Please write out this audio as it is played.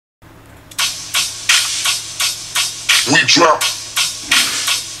We drop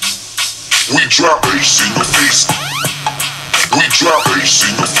bass in your face. We drop bass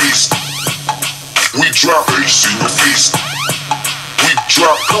in your face. We drop bass in your face. We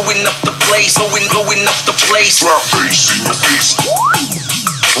drop blowing up the place, blowing up the place. Drop bass in your face.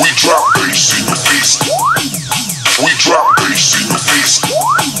 We drop bass in your face. We drop bass in your face.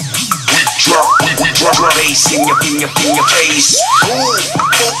 We drop bass in your face. Ooh,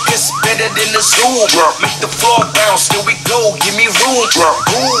 focus better than the zoom. Make the floor bounce, here we go, give me room.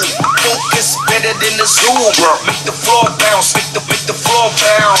 Ooh, focus better than the zoom. Make the floor bounce, make the floor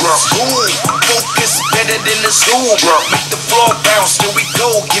bounce. Ooh, focus better than the zoom. Make the floor bounce, here we go,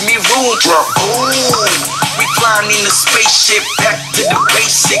 give me room. Ooh, we flying in the spaceship, back to the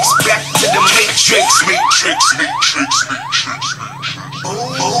basics, back to the matrix. We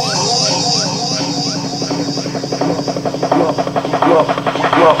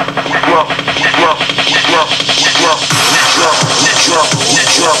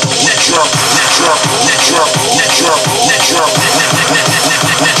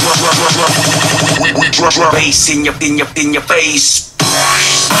drop bass in your face.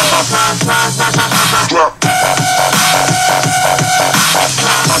 Drop